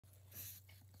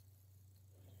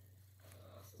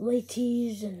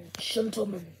Ladies and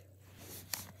gentlemen,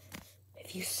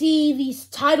 if you see these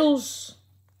titles,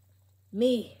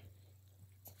 me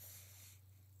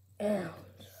and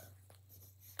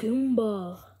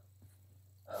Goomba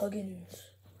Huggins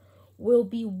will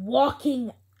be walking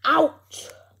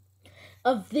out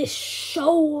of this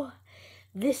show,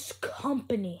 this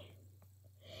company,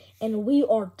 and we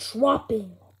are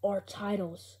dropping our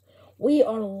titles. We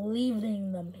are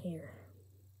leaving them here.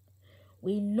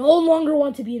 We no longer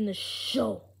want to be in the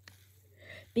show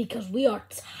because we are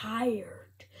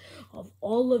tired of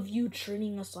all of you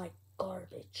treating us like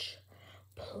garbage.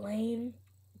 Plain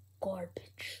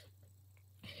garbage.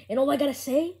 And all I gotta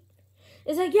say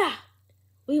is like, yeah,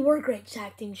 we were great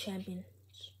tag team champions.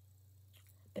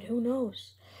 But who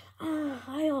knows?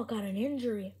 I all got an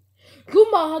injury.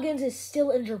 Goomba Huggins is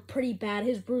still injured pretty bad.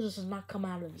 His bruises have not come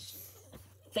out of his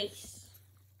face.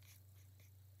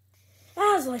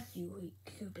 As like you,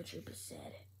 Koopa Troopa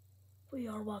said, we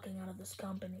are walking out of this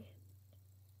company.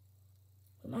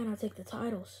 We might not take the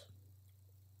titles.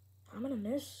 I'm gonna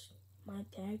miss my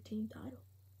tag team title.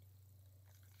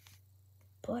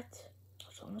 But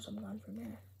as long as I'm gone from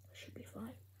here, I should be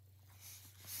fine.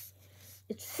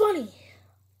 It's funny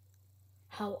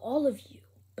how all of you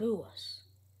boo us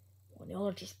when y'all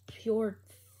are just pure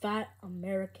fat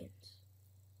Americans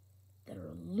that are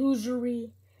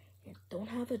illusory and don't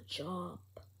have a job.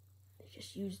 They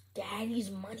just use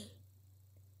daddy's money.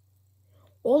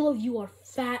 All of you are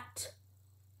fat,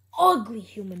 ugly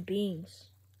human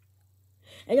beings.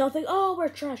 And y'all think, oh, we're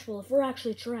trash. Well, if we're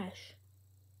actually trash,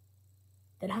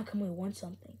 then how come we won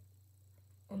something?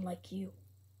 Unlike you.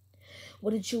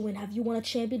 What did you win? Have you won a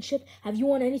championship? Have you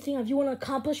won anything? Have you won an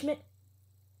accomplishment?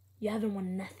 You haven't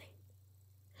won nothing.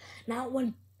 Not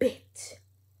one bit.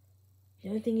 The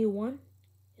only thing you won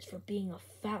is for being a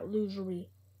fat, losery,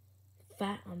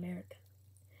 fat American.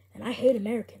 And I hate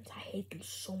Americans. I hate them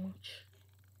so much.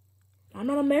 I'm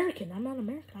not American. I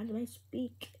don't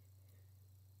speak,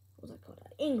 what's that called?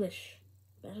 English.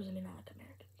 That doesn't mean I like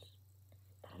Americans.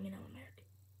 That don't mean I'm American.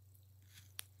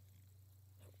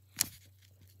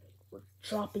 We're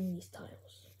dropping these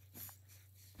titles.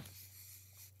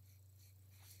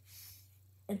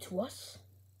 And to us,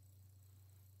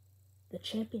 the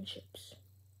championships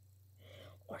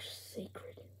are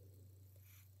sacred.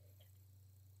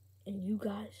 And you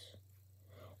guys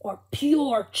are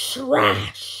pure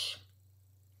trash.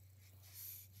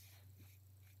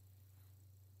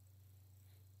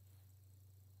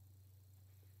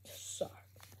 Sorry.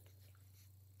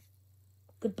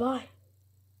 Goodbye.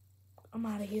 I'm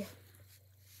out of here.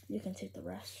 You can take the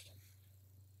rest.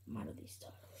 I'm out of these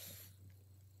titles.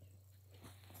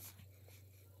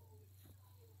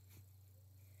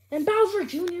 And Bowser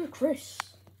Jr. Chris.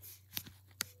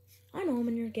 I know him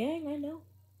in your gang. I know.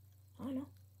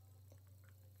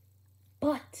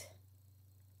 But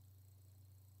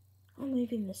I'm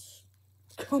leaving this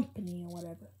company or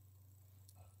whatever.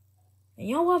 And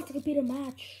y'all will have to compete a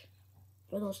match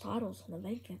for those titles in a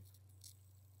vacant.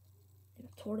 In a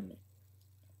tournament.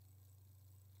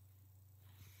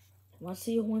 And let's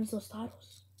see who wins those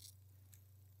titles.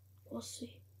 We'll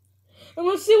see. And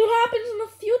let's see what happens in the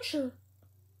future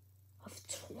of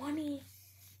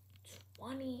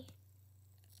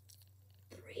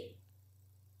 2023.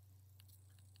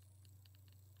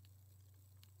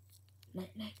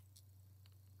 Night, night.